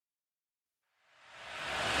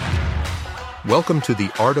Welcome to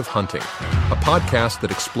The Art of Hunting, a podcast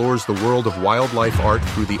that explores the world of wildlife art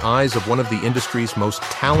through the eyes of one of the industry's most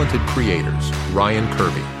talented creators, Ryan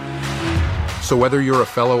Kirby. So whether you're a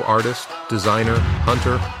fellow artist, designer,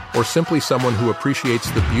 hunter, or simply someone who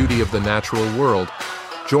appreciates the beauty of the natural world,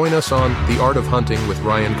 join us on The Art of Hunting with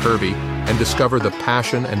Ryan Kirby and discover the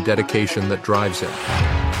passion and dedication that drives him.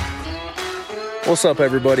 What's up,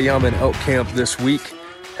 everybody? I'm in elk camp this week,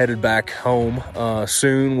 headed back home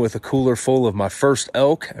soon with a cooler full of my first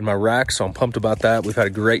elk and my rack, so I'm pumped about that. We've had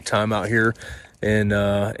a great time out here in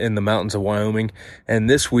the mountains of Wyoming. And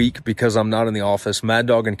this week, because I'm not in the office, Mad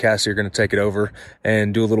Dog and Cassie are going to take it over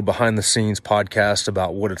and do a little behind-the-scenes podcast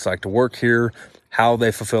about what it's like to work here, how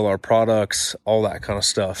they fulfill our products, all that kind of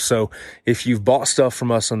stuff. So if you've bought stuff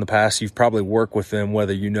from us in the past, you've probably worked with them,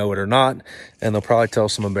 whether you know it or not, and they'll probably tell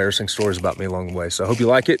some embarrassing stories about me along the way. So I hope you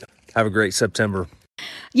like it. Have a great September.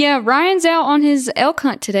 Yeah, Ryan's out on his elk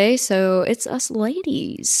hunt today, so it's us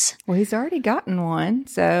ladies. Well, he's already gotten one,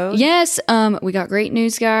 so... Yes, we got great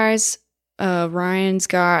news, guys.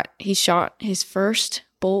 He shot his first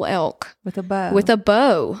bull elk. With a bow. With a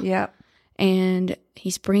bow. Yep. And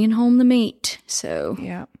he's bringing home the meat, so...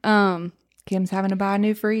 Yep. Kim's having to buy a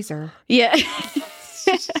new freezer. Yeah.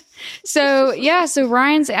 So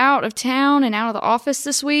Ryan's out of town and out of the office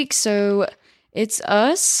this week, so... It's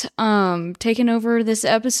us taking over this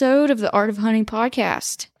episode of the Art of Hunting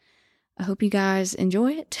podcast. I hope you guys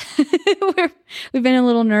enjoy it. We've been a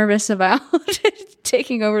little nervous about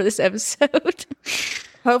taking over this episode.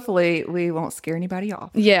 Hopefully we won't scare anybody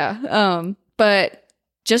off. Yeah, but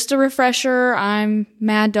just a refresher, I'm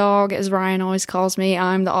Mad Dog, as Ryan always calls me.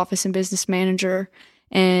 I'm the office and business manager,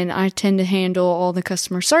 and I tend to handle all the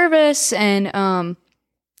customer service, and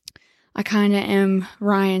I kind of am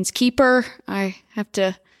Ryan's keeper. I have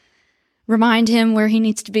to remind him where he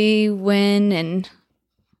needs to be, when, and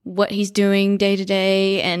what he's doing day to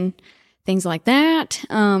day, and things like that.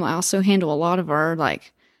 I also handle a lot of our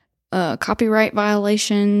copyright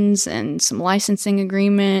violations and some licensing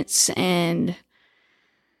agreements. And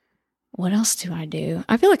what else do I do?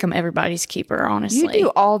 I feel like I'm everybody's keeper, honestly. You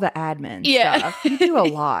do all the admin stuff. You do a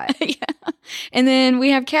lot. Yeah. And then we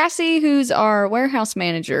have Cassie, who's our warehouse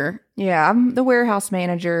manager. Yeah, I'm the warehouse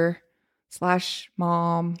manager /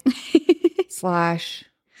 mom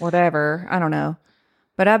 / whatever. I don't know.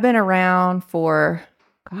 But I've been around for,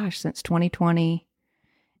 since 2020.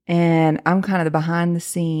 And I'm kind of the behind the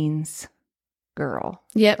scenes girl.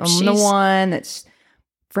 Yep. I'm the one that's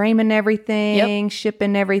framing everything,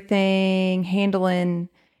 shipping everything, handling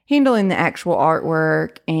the actual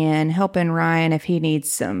artwork, and helping Ryan if he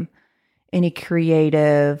needs any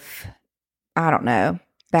creative, I don't know,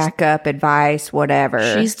 backup advice, whatever.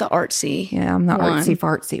 She's the artsy. Yeah, I'm the artsy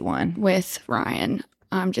fartsy one. With Ryan.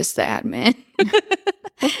 I'm just the admin.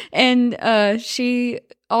 And she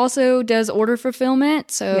also does order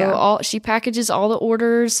fulfillment. So she packages all the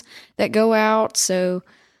orders that go out. So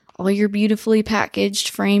all your beautifully packaged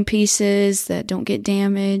frame pieces that don't get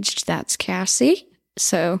damaged, that's Cassie.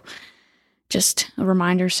 So just a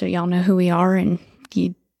reminder so y'all know who we are, and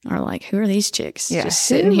you are like, who are these chicks just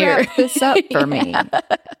sitting here? Wrap this up for me.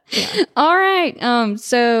 Yeah. All right.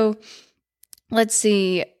 So let's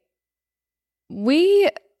see.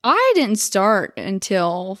 I didn't start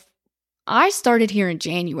until I started here in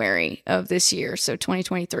January of this year, so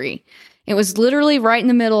 2023. It was literally right in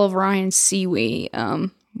the middle of Ryan's Seawee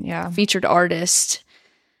featured artist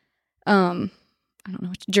I don't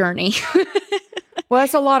know, journey. Well,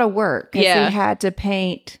 it's a lot of work. Yeah. He had to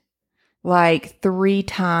paint like 3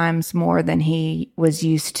 times more than he was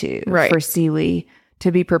used to for Seawee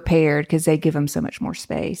to be prepared, because they give him so much more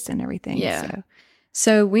space and everything. Yeah.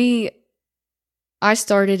 So I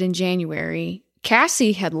started in January.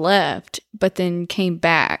 Cassie had left, but then came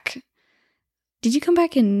back. Did you come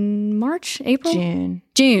back in March, April?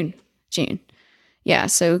 June. Yeah,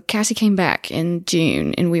 so Cassie came back in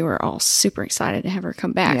June, and we were all super excited to have her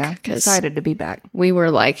come back. Yeah, excited to be back. We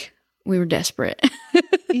were desperate.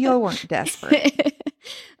 You weren't desperate.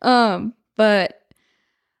 But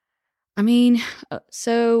I mean,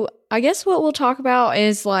 so I guess what we'll talk about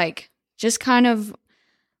is just kind of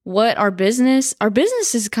what our business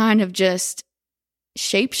is kind of just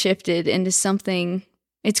shape-shifted into something.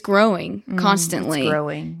 It's growing constantly. It's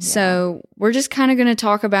growing. Yeah. So we're just kind of going to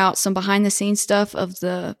talk about some behind-the-scenes stuff of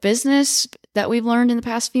the business that we've learned in the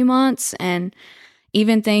past few months, and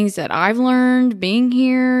even things that I've learned being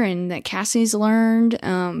here and that Cassie's learned.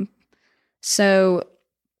 So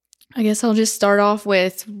I guess I'll just start off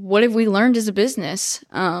with, what have we learned as a business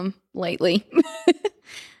lately?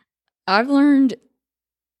 I've learned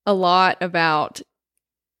a lot about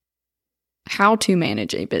how to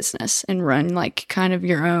manage a business and run like kind of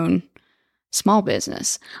your own small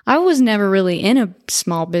business. I was never really in a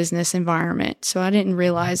small business environment, so I didn't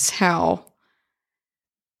realize how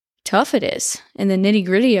tough it is and the nitty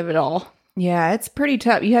gritty of it all. Yeah, it's pretty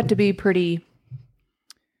tough. You have to be pretty,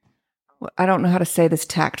 I don't know how to say this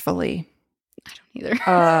tactfully. I don't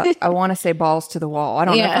either. I want to say balls to the wall. I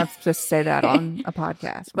don't know if I'm supposed to say that on a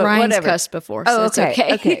podcast, but Ryan's whatever. cussed before, so it's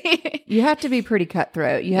okay. Okay. You have to be pretty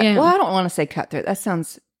cutthroat. Well, I don't want to say cutthroat. That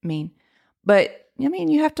sounds mean. But, I mean,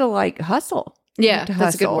 you have to like hustle. Yeah,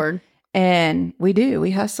 that's a good word. And we do.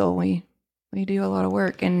 We hustle. We do a lot of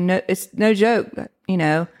work. And it's no joke. You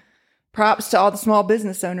know, props to all the small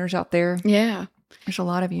business owners out there. Yeah. There's a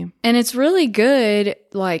lot of you. And it's really good.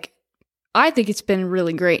 Like, I think it's been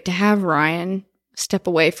really great to have Ryan step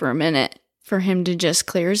away for a minute, for him to just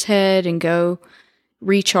clear his head and go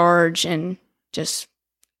recharge and just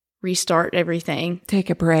restart everything. Take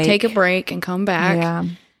a break and come back. Yeah.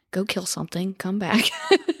 Go kill something, come back.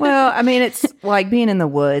 Well, I mean, it's like being in the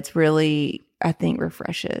woods really, I think,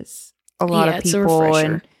 refreshes a lot of people.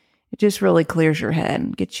 And it just really clears your head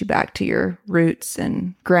and gets you back to your roots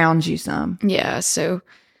and grounds you some. Yeah, so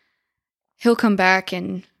he'll come back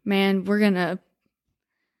and, man,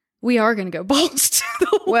 we are going to go balls to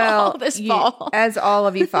the wall this fall. As all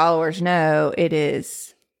of you followers know, it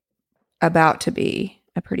is about to be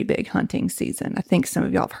a pretty big hunting season. I think some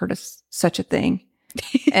of y'all have heard of such a thing.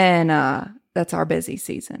 And that's our busy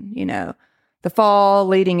season, you know, the fall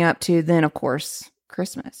leading up to then, of course,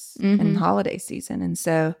 Christmas and holiday season. And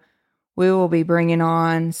so we will be bringing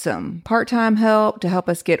on some part-time help to help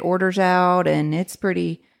us get orders out. And it's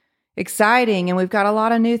pretty exciting. And we've got a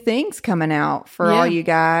lot of new things coming out for all you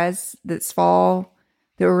guys this fall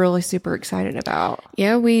that we're really super excited about.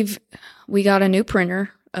 Yeah, we got a new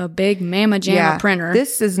printer, a big Mama Jamma printer.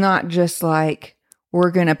 This is not just like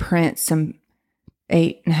we're going to print some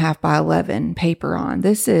 8.5 by 11 paper on.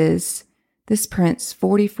 This prints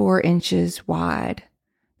 44 inches wide.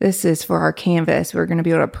 This is for our canvas. We're going to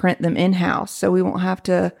be able to print them in-house, so we won't have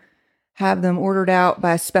to have them ordered out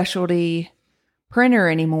by a specialty printer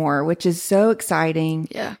anymore, which is so exciting.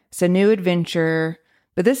 Yeah. It's a new adventure,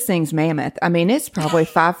 but this thing's mammoth. I mean, it's probably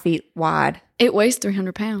 5 feet wide. It weighs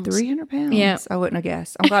 300 pounds. 300 pounds? Yeah. I wouldn't have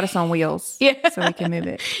guessed. I'm glad it's on wheels. Yeah. So we can move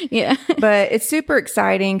it. Yeah. But it's super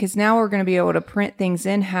exciting because now we're going to be able to print things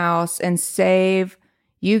in-house and save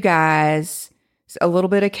you guys a little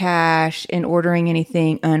bit of cash in ordering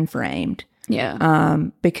anything unframed. Yeah.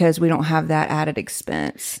 Because we don't have that added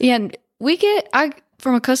expense. Yeah. And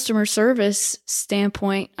from a customer service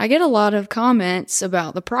standpoint, I get a lot of comments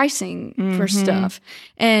about the pricing for stuff.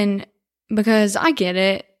 And because I get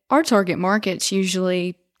it, our target market's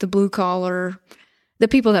usually the blue collar. The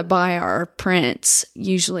people that buy our prints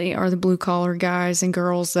usually are the blue collar guys and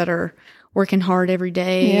girls that are working hard every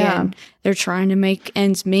day and they're trying to make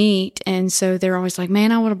ends meet. And so they're always like,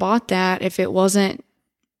 man, I would have bought that if it wasn't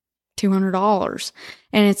 $200.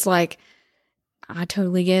 And it's like, I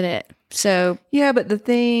totally get it. So yeah, but the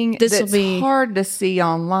thing that's hard to see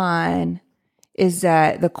online is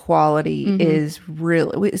that the quality is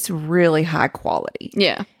really high quality.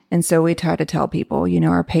 Yeah. And so we try to tell people, you know,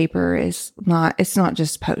 our paper it's not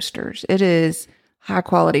just posters. It is high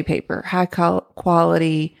quality paper, high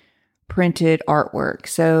quality printed artwork.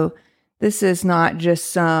 So this is not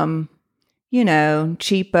just some, you know,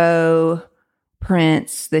 cheapo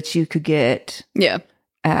prints that you could get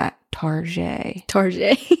at Target.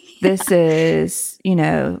 This is, you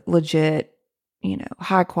know, legit, you know,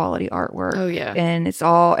 high quality artwork. Oh yeah. And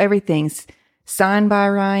everything's signed by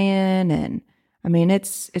Ryan, and I mean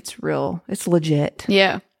it's real. It's legit.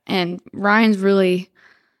 Yeah. And Ryan's really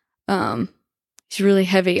he's really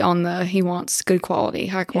heavy on he wants good quality,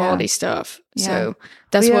 high quality stuff. Yeah. So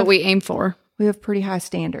that's what we aim for. We have pretty high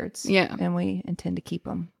standards. Yeah. And we intend to keep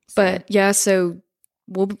them. So. But yeah, so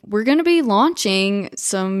we're going to be launching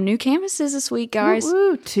some new canvases this week, guys.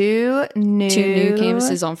 Woo-woo. Two new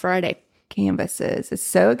canvases on Friday. Canvases. It's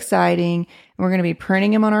so exciting. And we're going to be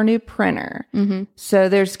printing them on our new printer. So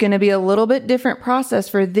there's going to be a little bit different process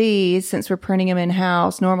for these since we're printing them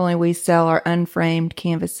in-house. Normally we sell our unframed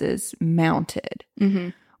canvases mounted,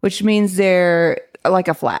 which means they're like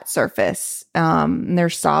a flat surface. They're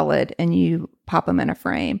solid and you pop them in a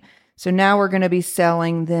frame. So now we're going to be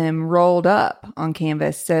selling them rolled up on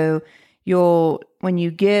canvas. So when you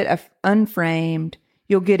get unframed,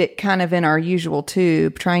 you'll get it kind of in our usual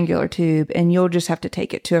tube, triangular tube, and you'll just have to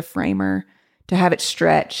take it to a framer to have it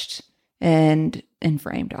stretched and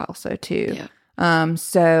framed also too.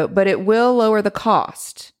 Yeah. But it will lower the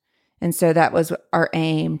cost. And so that was our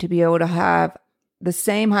aim, to be able to have the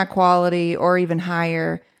same high quality or even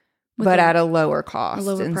higher, but at a lower cost. A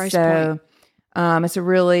lower and price so, point. It's a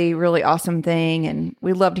really, really awesome thing. And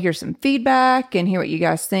we'd love to hear some feedback and hear what you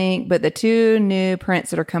guys think. But the 2 new prints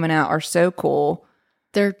that are coming out are so cool.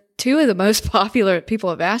 They're 2 of the most popular that people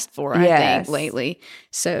have asked for, I Yes. think, lately.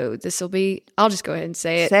 So this will be, I'll just go ahead and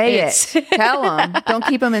say it. Say it. Tell them. Don't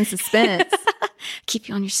keep them in suspense. Keep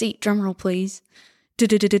you on your seat. Drum roll, please.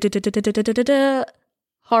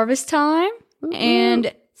 Harvest Time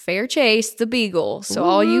and Fair Chase, the Beagle. So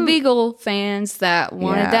all you Beagle fans that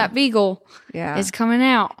wanted Yeah. that Beagle Yeah. is coming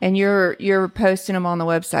out. And you're posting them on the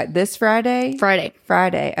website this Friday?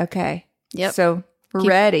 Friday. Okay. Yep. So we're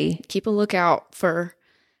ready. Keep a lookout for,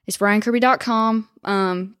 it's RyanKirby.com.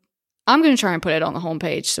 I'm going to try and put it on the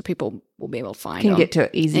homepage so people will be able to find Can them. get to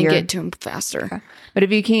it easier. And get to them faster. Okay. But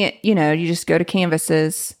if you can't, you just go to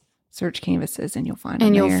Canvases, search Canvases, and you'll find them.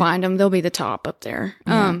 And you'll there. find them. They'll be the top up there.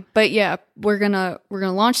 Yeah. But yeah, we're gonna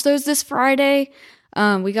launch those this Friday.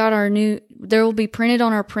 We got our there will be printed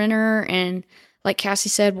on our printer, and like Cassie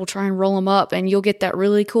said, we'll try and roll them up, and you'll get that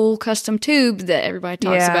really cool custom tube that everybody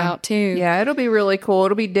talks about too. Yeah, it'll be really cool.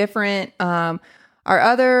 It'll be different. Our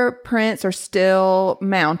other prints are still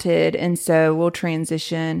mounted, and so we'll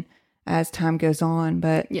transition as time goes on.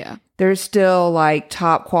 But Yeah. there's still like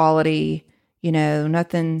top quality.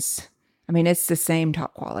 Nothing's. I mean, it's the same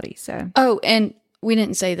top quality. So Oh, and we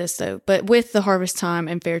didn't say this though, but with the Harvest Time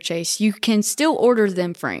and Fair Chase, you can still order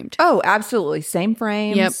them framed. oh, absolutely, same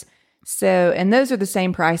frames. Yep. So, and those are the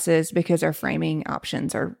same prices because our framing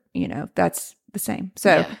options are, that's the same.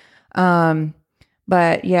 So,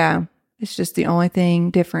 but yeah, it's just the only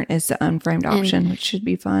thing different is the unframed option, which should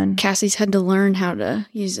be fun. Cassie's had to learn how to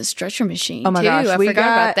use a stretcher machine. Oh my too. gosh, I we forgot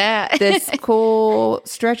got about that. this cool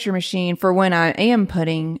stretcher machine for when I am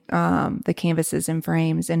putting the canvases in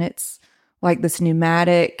frames, and it's like this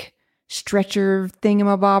pneumatic stretcher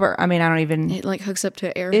thingamabobber. I mean, I don't even. It like hooks up to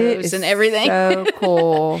an air It hose is and everything. so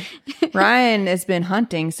cool. Ryan has been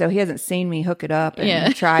hunting, so he hasn't seen me hook it up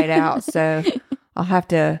and try it out. So I'll have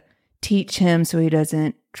to teach him so he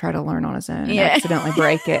doesn't try to learn on his own and accidentally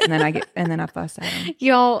break it, and then I fuss at him.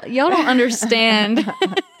 Y'all don't understand.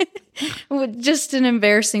 Just an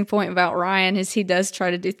embarrassing point about Ryan is he does try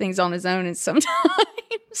to do things on his own, and sometimes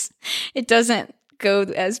it doesn't go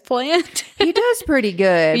as planned. He does pretty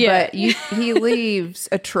good, Yeah. but he leaves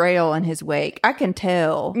a trail in his wake. I can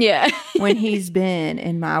tell when he's been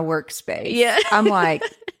in my workspace. Yeah. I'm like,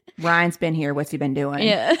 Ryan's been here. What's he been doing?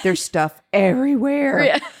 Yeah. There's stuff everywhere.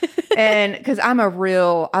 Yeah. And because I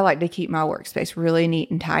like to keep my workspace really neat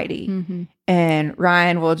and tidy. Mm-hmm. And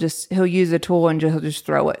Ryan he'll use a tool and he'll just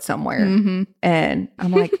throw it somewhere. Mm-hmm. And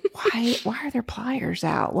I'm like, why are there pliers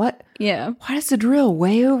out? What? Yeah. Why is the drill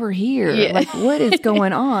way over here? Yeah. Like, what is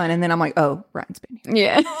going on? And then I'm like, oh, Ryan's been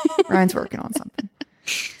here. Yeah. Ryan's working on something.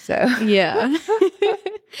 So Yeah.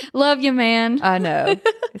 Love you, man. I know.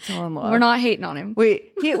 It's all in love. We're not hating on him. We've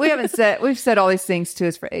said all these things to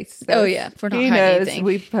his face. So Oh, yeah. We're not he hiding knows anything.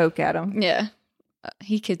 we poke at him. Yeah.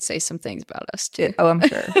 He could say some things about us too. Oh, I'm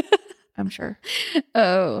sure. I'm sure.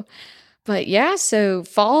 Oh, but yeah. So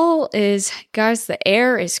fall is, guys, the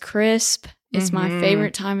air is crisp. It's my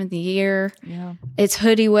favorite time of the year. Yeah. It's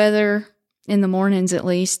hoodie weather in the mornings, at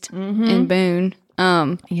least in Boone.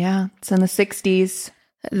 Yeah. It's in the 60s,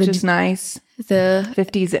 which is nice. The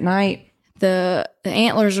 50s at night. the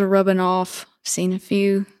antlers are rubbing off. Seen a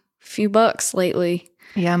few bucks lately.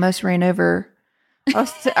 Yeah, I almost ran over. I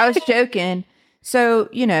was joking. So,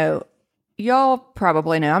 y'all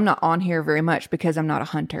probably know I'm not on here very much because I'm not a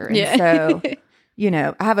hunter. And so,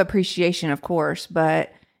 I have appreciation, of course,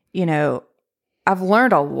 but, I've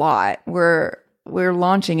learned a lot. We're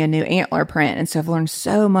launching a new antler print. And so I've learned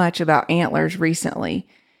so much about antlers recently,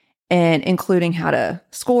 and including how to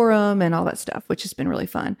score them and all that stuff, which has been really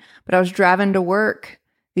fun. But I was driving to work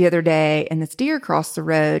the other day, and this deer crossed the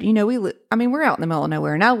road. We're out in the middle of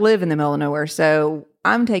nowhere, and I live in the middle of nowhere. So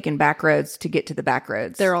I'm taking back roads to get to the back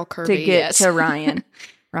roads. They're all curvy, to get to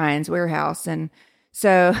Ryan's warehouse. And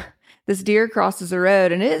so this deer crosses the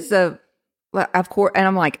road, and it is of course, and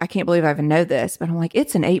I'm like, I can't believe I even know this, but I'm like,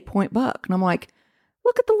 it's an 8-point buck. And I'm like,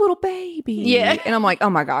 look at the little baby. Yeah. And I'm like, oh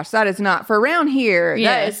my gosh, that is not for around here.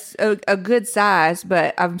 Yeah. That is a good size,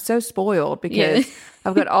 but I'm so spoiled because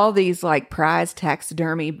I've got all these like prize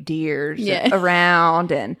taxidermy deers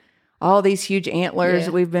around, and all these huge antlers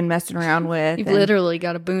that we've been messing around with. You've literally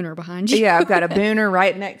got a booner behind you. Yeah, I've got a booner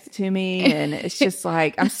right next to me, and it's just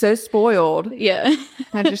like, I'm so spoiled. Yeah.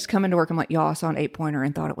 I just come into work, I'm like, y'all, I saw an 8-pointer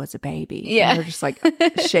and thought it was a baby. Yeah. And they're just like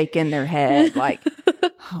shaking their head like,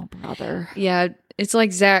 oh, brother. Yeah. it's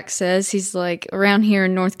like Zach says, he's like, around here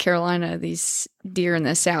in North Carolina, these deer in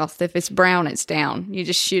the South, if it's brown, it's down. You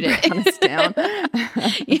just shoot it. Brown,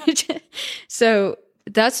 it's down. So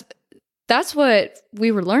that's what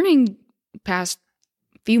we were learning past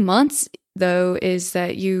few months, though, is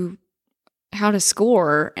that how to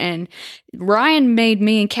score. And Ryan made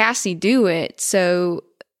me and Cassie do it so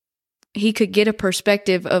he could get a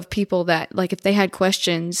perspective of people that, like, if they had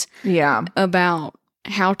questions about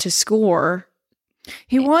how to score.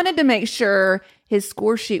 He wanted to make sure his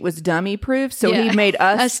score sheet was dummy proof, so he made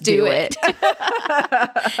us do it.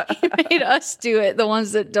 He made us do it, the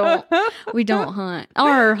ones that we don't hunt.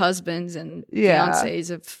 Our husbands and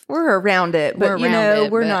fiancés we're around it, but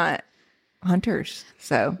we're not hunters.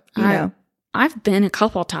 So, I've been a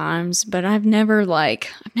couple times, but I've never gotten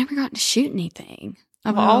to shoot anything.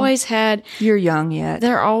 I've always had. You're young yet.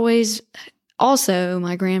 They're always. Also,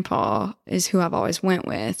 my grandpa is who I've always went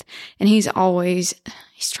with, and he's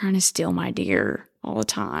trying to steal my deer all the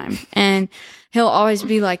time. And he'll always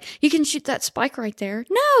be like, "You can shoot that spike right there."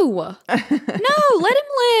 No, let him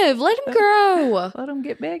live. Let him grow. Let him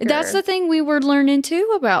get bigger. That's the thing we were learning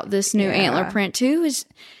too about this new antler print too, is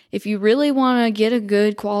if you really want to get a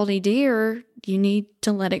good quality deer, you need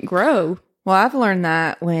to let it grow. Well, I've learned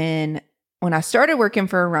that when I started working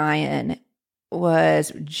for Ryan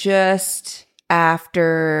was just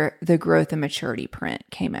after the growth and maturity print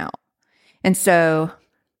came out. And so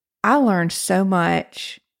I learned so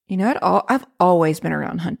much. I've always been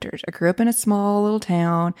around hunters. I grew up in a small little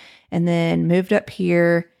town and then moved up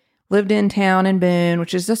here, lived in town in Boone,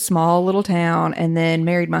 which is a small little town, and then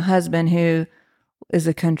married my husband, who is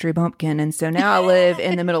a country bumpkin. And so now I live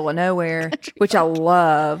in the middle of nowhere, which I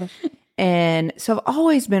love. And so I've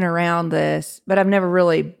always been around this, but I've never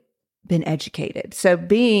really been educated. So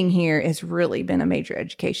being here has really been a major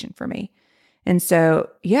education for me. And so,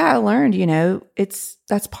 I learned,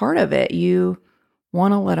 that's part of it. You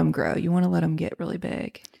want to let them grow. You want to let them get really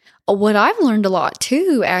big. What I've learned a lot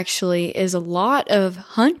too, actually, is a lot of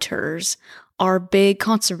hunters are big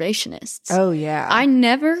conservationists. Oh, yeah. I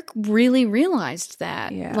never really realized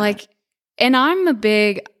that. Yeah. And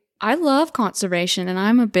I love conservation, and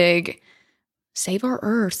I'm a big save our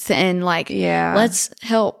earth and let's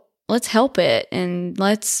help it, and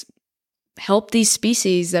let's help these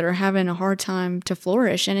species that are having a hard time to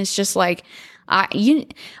flourish. And it's just a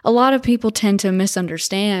lot of people tend to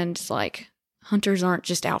misunderstand, hunters aren't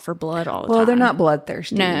just out for blood all the time. Well, they're not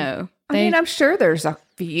bloodthirsty. No. I'm sure there's a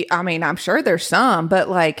few. I'm sure there's some, but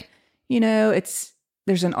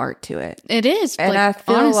there's an art to it. It is. And I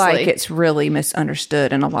feel like it's really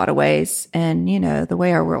misunderstood in a lot of ways. And, the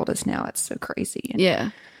way our world is now, it's so crazy.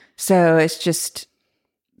 And so it's just,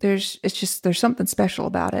 there's something special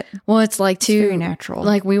about it. Well, it's very natural.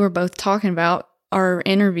 Like we were both talking about our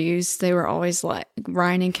interviews, they were always like,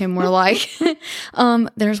 Ryan and Kim were like,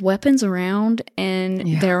 there's weapons around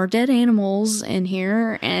and there are dead animals in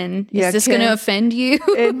here. And is this going to offend you?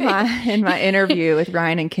 in my interview with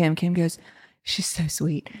Ryan and Kim goes, she's so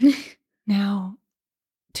sweet. Now,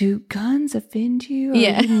 do guns offend you?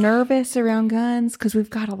 Are you nervous around guns? Because we've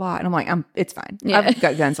got a lot. And I'm like, it's fine. I've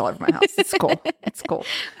got guns all over my house. It's cool. It's cool.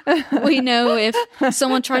 We know if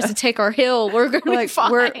someone tries to take our hill, we're going to be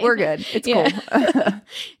fine. We're good. It's cool.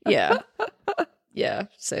 Yeah.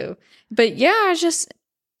 So, but I just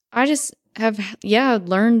have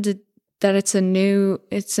learned that it's a new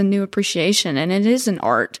appreciation, and it is an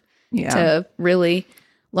art to really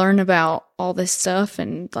learn about all this stuff.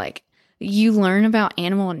 And you learn about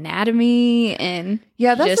animal anatomy, and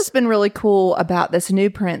that's what's been really cool about this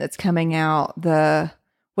new print that's coming out.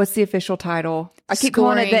 What's the official title? I keep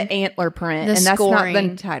calling it the antler print, and that's not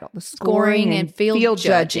the title. The scoring and field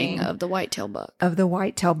judging of the whitetail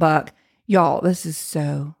buck. Y'all, this is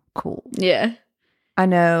so cool. Yeah. I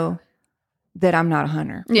know that I'm not a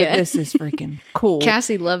hunter, but this is freaking cool.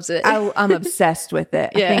 Cassie loves it. I'm obsessed with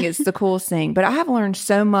it. I think it's the coolest thing. But I have learned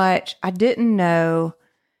so much. I didn't know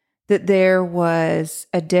that there was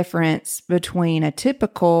a difference between a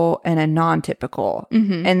typical and a non-typical.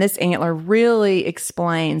 Mm-hmm. And this antler really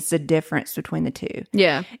explains the difference between the two.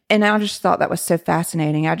 Yeah. And I just thought that was so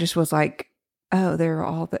fascinating. I just was like, oh, they're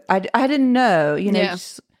all I didn't know,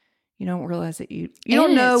 just, you don't realize that you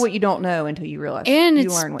don't know what you don't know until you realize. And you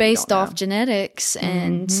it's learn what based you off genetics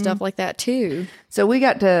and stuff like that too. So we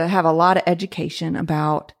got to have a lot of education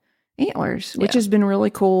about antlers, which has been really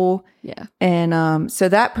cool. Yeah. And so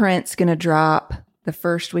that print's going to drop the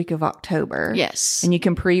first week of October. Yes. And you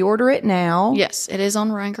can pre-order it now. Yes, it is on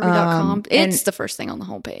RyanKirby.com. It's the first thing on the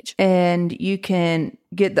homepage. And you can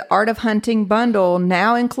get the Art of Hunting bundle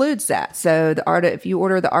now includes that. So if you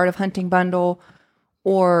order the Art of Hunting bundle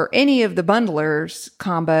or any of the bundlers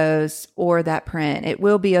combos or that print. It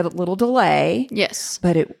will be a little delay. Yes.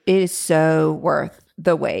 But it is so worth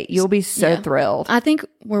the wait. You'll be so thrilled. I think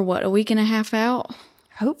we're a week and a half out?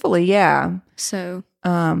 Hopefully, yeah. So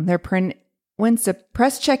they're once the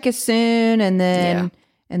press check is soon, and then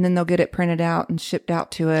they'll get it printed out and shipped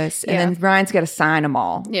out to us. And then Ryan's got to sign them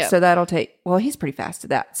all. Yeah. So that'll take, he's pretty fast at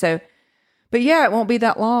that. So, but yeah, it won't be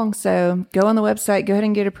that long. So go on the website, go ahead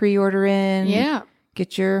and get a pre-order in. Yeah.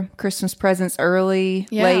 Get your Christmas presents early,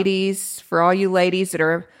 ladies, for all you ladies that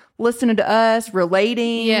are listening to us,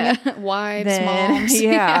 relating. Yeah. Wives, moms.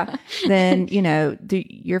 Yeah. Then, do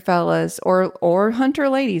your fellas or hunter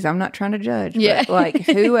ladies. I'm not trying to judge. Yeah. But like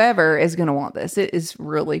whoever is going to want this. It is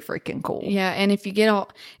really freaking cool. Yeah. And if you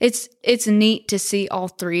get it's neat to see all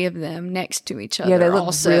three of them next to each other. Yeah. They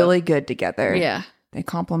look really good together. Yeah. They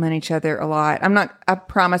complement each other a lot. I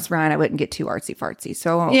promised Ryan I wouldn't get too artsy fartsy.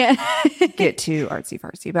 So I won't get too artsy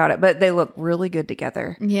fartsy about it. But they look really good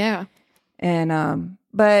together. Yeah. And,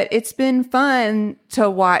 but it's been fun to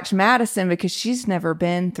watch Madison because she's never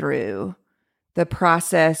been through the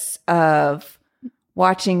process of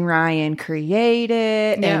watching Ryan create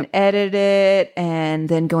it and edit it and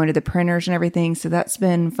then going to the printers and everything. So that's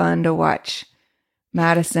been fun to watch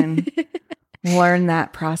Madison learn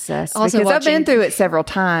that process. Also because I've been through it several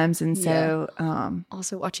times. And so,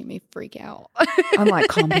 also watching me freak out. I'm like,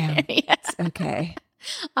 calm down. It's okay.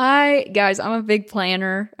 Guys, I'm a big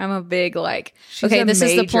planner. I'm a big She's this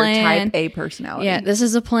is the plan. Type A personality. Yeah, this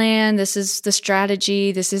is the plan. This is the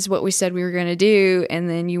strategy. This is what we said we were going to do. And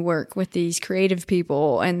then you work with these creative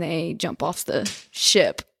people and they jump off the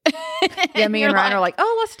ship. Yeah, me and Ryan are like,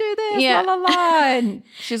 oh, let's do this. Yeah. La la la. And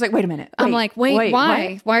she's like, wait a minute. I'm like, wait,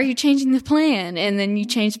 why? What? Why are you changing the plan? And then you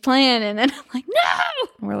change the plan. And then I'm like, no.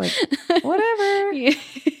 And we're like, whatever.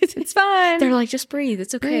 It's fine. They're like, just breathe.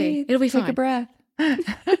 It's okay. Breathe. It'll be fine. Take a breath.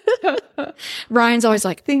 Ryan's always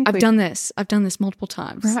like, I've done this multiple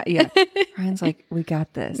times. Right, yeah. Ryan's like, we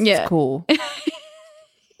got this. Yeah. It's cool. And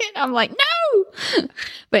I'm like, no.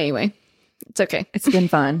 But anyway, it's okay. It's been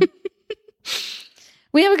fun.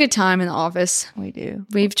 We have a good time in the office. We do.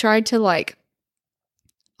 We've tried to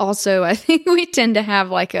also, I think we tend to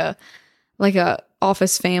have like a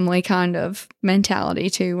office family kind of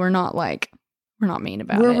mentality too. We're not mean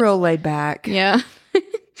about it. We're real laid back. Yeah.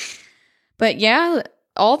 But yeah,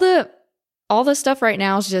 all the stuff right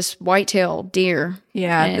now is just whitetail deer.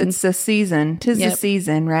 Yeah, it's the season. 'Tis the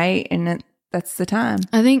season, right? And that's the time.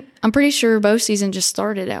 I'm pretty sure bow season just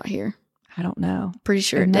started out here. I don't know. Pretty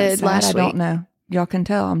sure it did last week. I don't know. Y'all can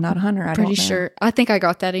tell I'm not a hunter. I don't know. Pretty sure. I think I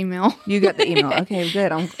got that email. You got the email. Okay,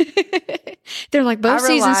 good. They're like, bow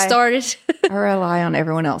season started. I rely on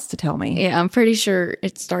everyone else to tell me. Yeah, I'm pretty sure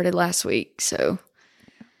it started last week. So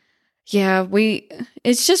yeah,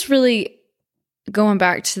 it's just really going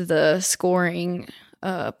back to the scoring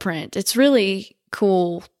print. It's really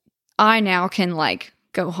cool. I now can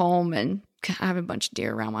go home and I have a bunch of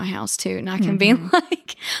deer around my house too. And I can be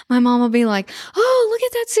like, my mom will be like, oh, look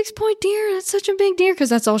at that 6-point deer. That's such a big deer. Cause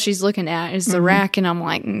that's all she's looking at is the rack. And I'm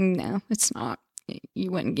like, no, it's not.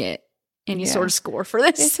 You wouldn't get any sort of score for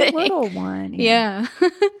this it's thing. A little one. Yeah.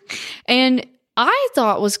 And I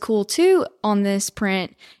thought was cool too on this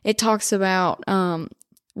print. It talks about,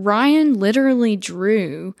 Ryan literally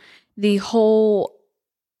drew the whole,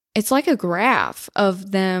 it's like a graph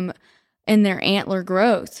of them and their antler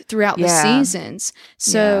growth throughout the seasons.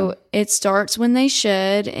 So it starts when they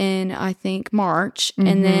shed in, I think, March.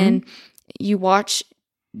 And then you watch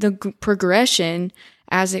the progression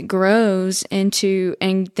as it grows into,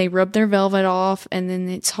 and they rub their velvet off and then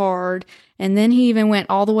it's hard. And then he even went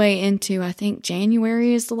all the way into, I think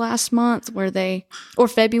January is the last month or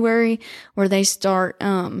February, where they start,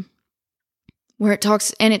 where it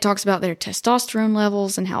talks about their testosterone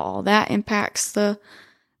levels and how all that impacts the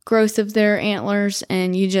growth of their antlers.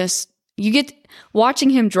 And you get watching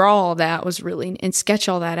him draw all that was really, and sketch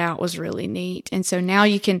all that out was really neat. And so now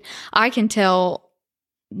I can tell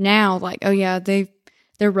now, oh yeah,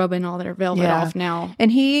 they're rubbing all their velvet off now.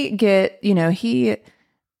 And he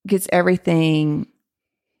gets everything,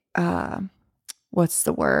 what's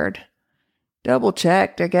the word? Double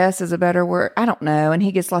checked, I guess is a better word. I don't know. And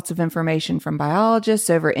he gets lots of information from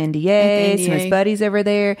biologists over NDAs and his buddies over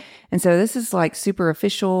there. And so this is super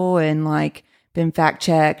official and been fact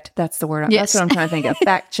checked. That's the word. Yes. That's what I'm trying to think of.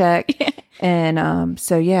 Fact check. Yeah. And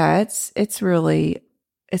so yeah, it's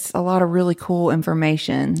a lot of really cool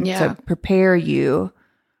information to prepare you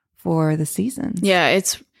for the seasons. Yeah,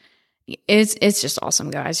 It's just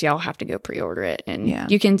awesome, guys. Y'all have to go pre-order it, and Yeah.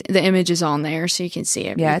 the image is on there, so you can see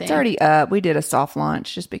everything. Yeah, it's already up. We did a soft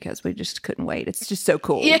launch just because we just couldn't wait. It's just so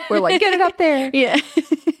cool. Yeah. We're like, get it up there. Yeah.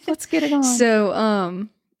 Let's get it on. So,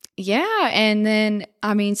 yeah, and then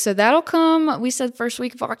so that'll come. We said first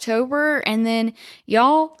week of October, and then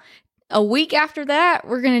y'all, a week after that,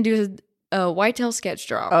 we're gonna do a whitetail sketch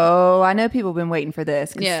drop. Oh, I know people have been waiting for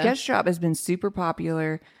this. 'Cause Yeah. Sketch Drop has been super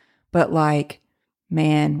popular, but like,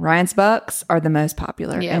 man, Ryan's Bucks are the most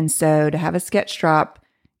popular. Yep. And so to have a sketch drop,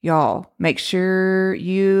 y'all, make sure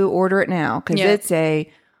you order it now because Yep. it's a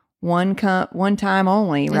one time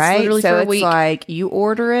only, It's right? literally So for a it's week. like you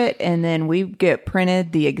order it and then we get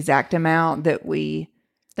printed the exact amount that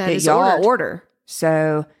That y'all order.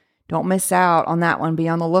 So don't miss out on that one. Be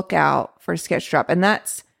on the lookout for a sketch drop. And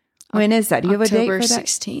that's, when is that? Do you have a date October for that?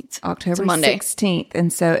 16th. October It's a Monday.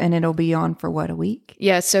 16th. And it'll be on for what, a week?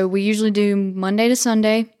 Yeah, so we usually do Monday to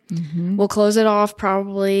Sunday. Mm-hmm. We'll close it off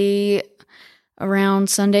probably around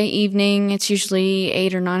Sunday evening. It's usually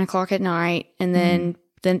 8 or 9 o'clock at night. And then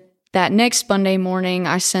that next Monday morning,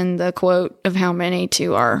 I send the quote of how many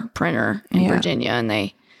to our printer in Virginia, and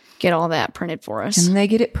they get all that printed for us. And they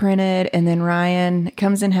get it printed, and then Ryan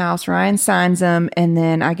comes in house. Ryan signs them, and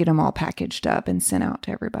then I get them all packaged up and sent out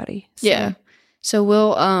to everybody. So, Yeah. So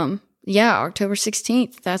we'll, October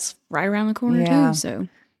 16th. That's right around the corner Yeah. too. So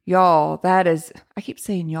y'all, that is, I keep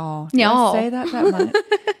saying y'all. Did Y'all. I say that much?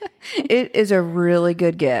 It is a really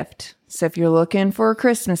good gift. So if you're looking for a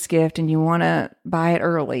Christmas gift and you want to buy it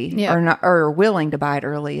early Yeah. or willing to buy it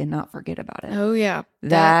early and not forget about it, oh yeah,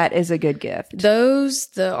 that is a good gift.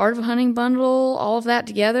 the Art of Hunting bundle, all of that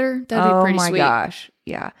together, that'd be pretty my sweet. gosh.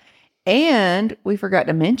 Yeah. And we forgot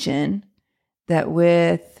to mention that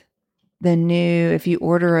with the new, if you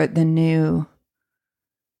order the new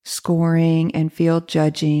scoring and field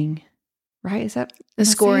judging, right? Is that The am I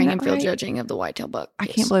saying scoring that and field right? judging of the whitetail buck. I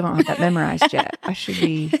Yes. can't believe I don't have that memorized yet. I should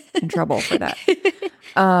be in trouble for that.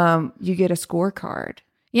 You get a scorecard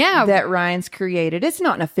Yeah, that Ryan's created. It's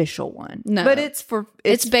not an official one, No. but it's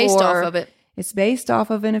based off of it. It's based off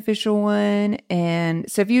of an official one, and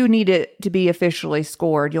so if you need it to be officially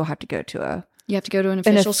scored, you'll have to go to You have to go to an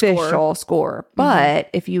an official score. But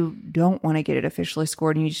if you don't want to get it officially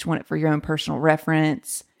scored and you just want it for your own personal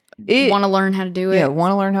reference, Want to learn how to do it? yeah,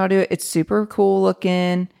 want to learn how to do it. It's super cool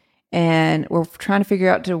looking, and we're trying to figure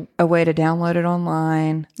out a way to download it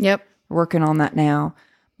online. Yep. We're working on that now.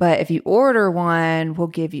 But if you order one, we'll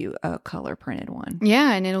give you a color printed one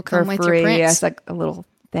Yeah, and it'll for come with free. your prints. It's like a little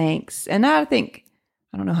thanks. And I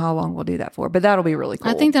don't know how long we'll do that for, but that'll be really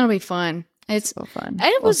cool. I think that'll be fun. It's so fun. it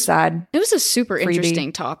Little was- side. It was a super Freebie.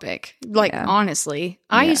 interesting topic. Like, Yeah. honestly,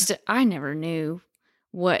 Yeah. I never knew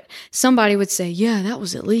what somebody would say. Yeah, that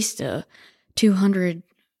was at least a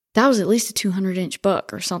 200-inch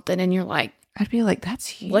buck or something. And you're like, I'd be like, that's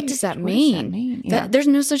huge. what does that What mean? Yeah. There's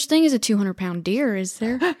no such thing as a 200-pound deer, is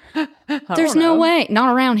there? I There's don't no know. way.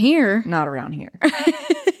 Not around here. Not around here.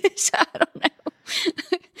 So I don't know.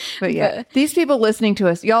 But yeah, these people listening to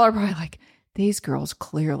us, y'all are probably like, these girls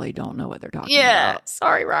clearly don't know what they're talking Yeah. about.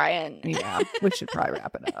 Sorry, Ryan. Yeah, we should probably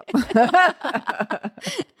wrap it up.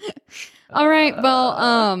 All right.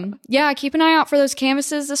 Well, yeah, keep an eye out for those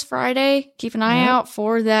canvases this Friday. Keep an eye out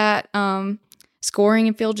for that scoring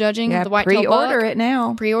and field judging of the whitetail buck. pre-order it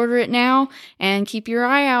now. Pre-order it now and keep your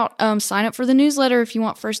eye out. Sign up for the newsletter if you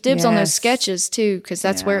want first dibs on those Yes. sketches too, because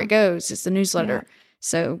that's where Yeah. it goes. It's the newsletter. Yeah.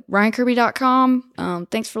 So RyanKirby.com.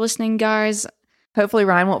 Thanks for listening, guys. Hopefully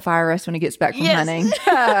Ryan won't fire us when he gets back from Yes. hunting.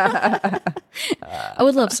 I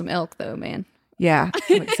would love some elk though, man. Yeah,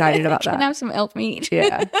 I'm excited about Can that. have some elk meat.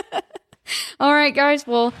 Yeah. All right, guys.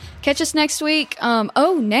 Well, catch us next week.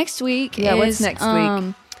 Next week Yeah, is what's next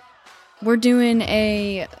week? We're doing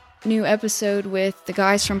a new episode with the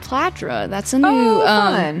guys from Platra. That's a new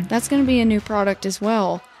fun. that's going to be a new product as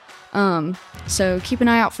well. So keep an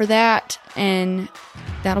eye out for that, and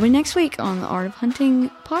that'll be next week on the Art of Hunting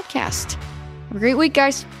podcast. Have a great week,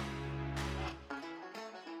 guys.